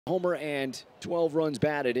Homer and 12 runs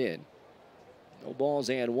batted in. No balls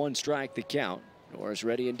and 1 strike the count. Norris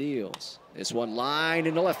ready and deals. This one lined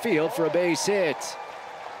into left field for a base hit.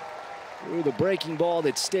 Through the breaking ball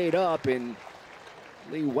that stayed up, and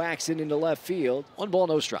Lee whacks it into left field. 1 ball,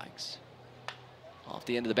 no strikes. Off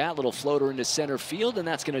the end of the bat, little floater into center field, and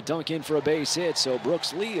that's going to dunk in for a base hit. So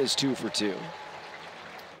Brooks Lee is 2 for 2.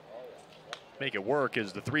 Make it work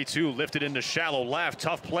as the 3-2 lifted into shallow left.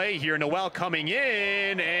 Tough play here. Noel coming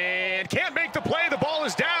in and can't make the play. The ball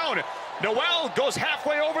is down. Noel goes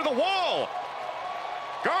halfway over the wall.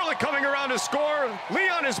 Garlick coming around to score. Lee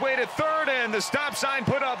on his way to third, and the stop sign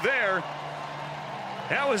put up there.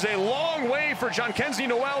 That was a long way for Jhonkensy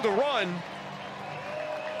Noel to run.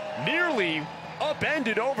 Nearly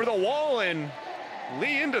upended over the wall, and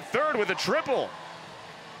Lee into third with a triple.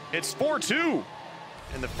 It's 4-2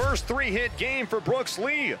 in the first 3-hit game for Brooks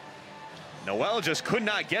Lee. Noel just could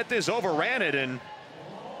not get this, overran it, and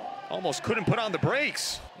almost couldn't put on the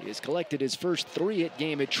brakes. He has collected his first 3-hit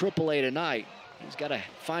game at AAA tonight. He's got to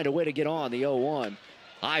find a way to get on the 0-1.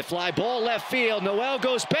 High fly ball left field. Noel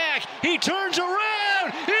goes back. He turns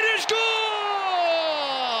around. It is gone.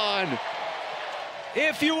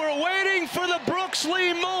 If you were waiting for the Brooks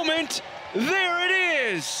Lee moment, there it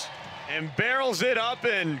is. And barrels it up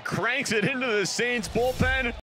and cranks it into the Saints bullpen.